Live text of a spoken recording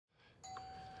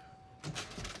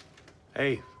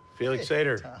Hey, Felix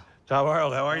Sater. Tom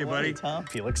Arnold, how are you, buddy? Tom.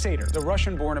 Felix Sater, the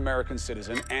Russian-born American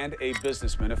citizen and a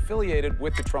businessman affiliated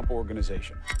with the Trump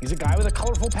Organization. He's a guy with a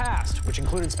colorful past, which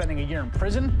included spending a year in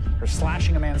prison for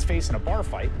slashing a man's face in a bar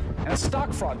fight, and a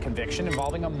stock fraud conviction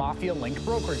involving a mafia-linked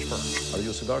brokerage firm. Are you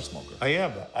a cigar smoker? I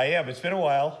am. It's been a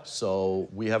while. So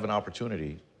we have an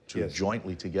opportunity to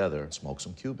jointly together smoke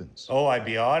some Cubans. Oh, I'd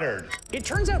be honored. It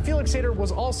turns out Felix Sater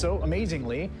was also,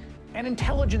 amazingly, an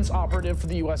intelligence operative for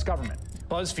the U.S. government.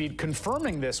 BuzzFeed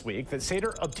confirming this week that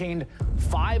Sater obtained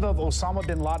 5 of Osama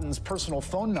bin Laden's personal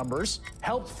phone numbers,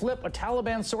 helped flip a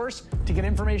Taliban source to get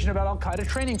information about al-Qaeda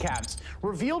training camps,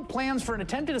 revealed plans for an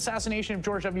attempted assassination of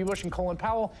George W. Bush and Colin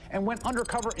Powell, and went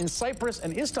undercover in Cyprus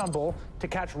and Istanbul to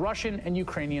catch Russian and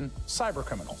Ukrainian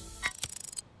cybercriminals.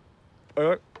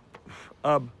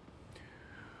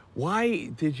 Why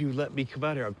did you let me come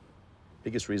out here?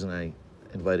 Biggest reason I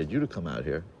invited you to come out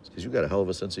here is because you got a hell of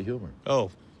a sense of humor. Oh.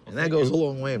 And that goes a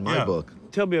long way in my book.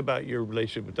 Tell me about your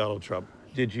relationship with Donald Trump.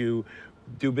 Did you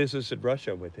do business in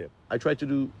Russia with him? I tried to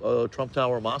do a Trump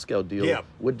Tower Moscow deal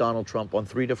with Donald Trump on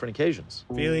 3 different occasions.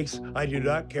 Felix, I do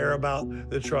not care about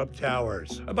the Trump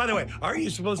Towers. By the way, aren't you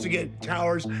supposed to get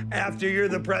towers after you're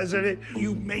the president,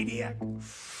 you maniac?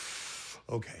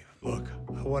 Okay, look,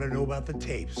 I want to know about the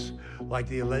tapes, like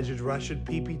the alleged Russian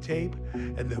PP tape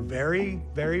and the very,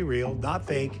 very real, not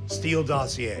fake, Steele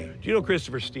dossier. Do you know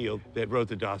Christopher Steele that wrote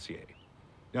the dossier?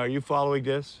 Now, are you following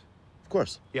this? Of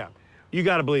course. Yeah. You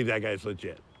got to believe that guy's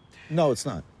legit. No, it's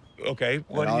not. Okay.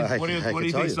 What do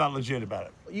you think's not legit about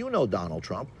it? You know Donald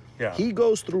Trump. Yeah. He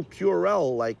goes through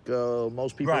Purell like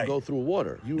most people go through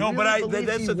water. You really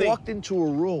believe he walked into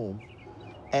a room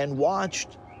and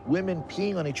watched women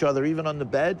peeing on each other, even on the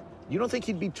bed? You don't think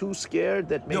he'd be too scared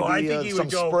that maybe some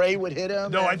spray would hit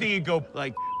him? No, I think he'd go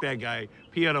like, bad guy,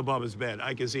 pee on Obama's bed.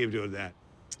 I can see him doing that.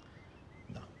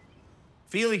 No.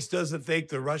 Felix doesn't think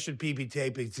the Russian PP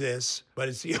tape exists, but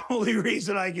it's the only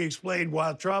reason I can explain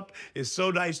why Trump is so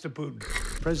nice to Putin.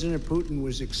 President Putin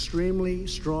was extremely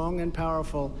strong and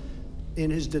powerful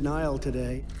in his denial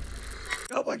today.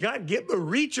 Oh my God, get the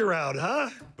reach around, huh?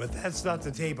 But that's not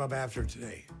the tape I'm after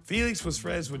today. Felix was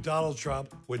friends with Donald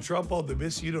Trump when Trump owned the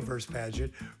Miss Universe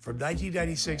pageant from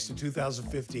 1996 to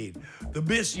 2015. The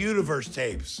Miss Universe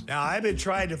tapes. Now, I've been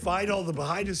trying to find all the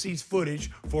behind-the-scenes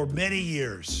footage for many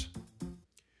years.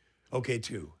 Okay,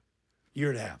 2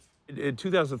 years and a half. In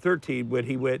 2013, when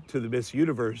he went to the Miss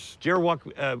Universe, did you ever walk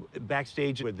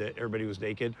backstage when everybody was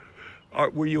naked?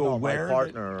 Were you aware? My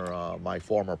partner, my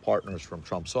former partners from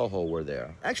Trump Soho were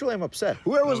there. Actually, I'm upset.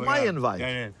 Where was my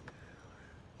invite?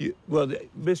 Well,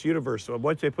 Miss Universe,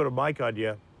 once they put a mic on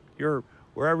you, you're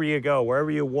wherever you go,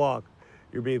 wherever you walk,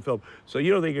 you're being filmed. So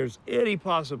you don't think there's any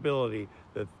possibility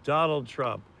that Donald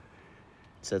Trump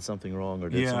said something wrong or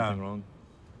did something wrong?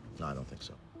 No, I don't think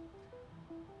so.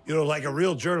 You know, like a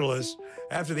real journalist,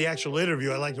 after the actual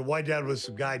interview, I like to wind down with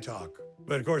some guy talk.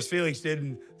 But of course, Felix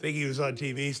didn't think he was on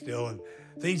TV still, and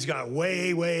things got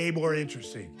way, way more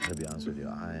interesting. To be honest with you,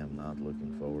 I am not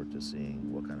looking forward to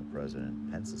seeing what kind of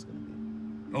president Pence is going to be.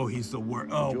 Oh, he's the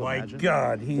worst. Oh, my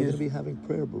God. He's going to be having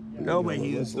prayer. No, but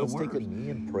he is the worst. Let's take a knee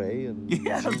and pray. And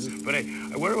yes, but I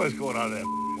wonder what's going on in that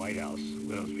White House with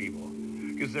those people.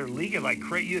 Because they're leaking like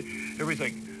crazy. Everybody's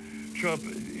like, Trump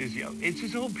is, it's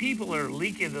his own people that are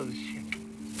leaking those shit.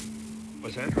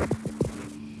 What's that?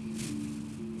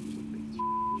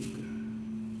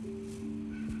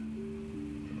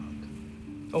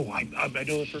 Oh, I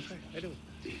know it for a fact. I know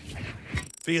it.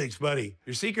 Felix, buddy,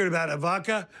 your secret about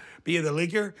Ivanka being the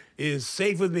leaker is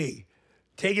safe with me.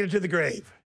 Taking it to the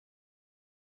grave.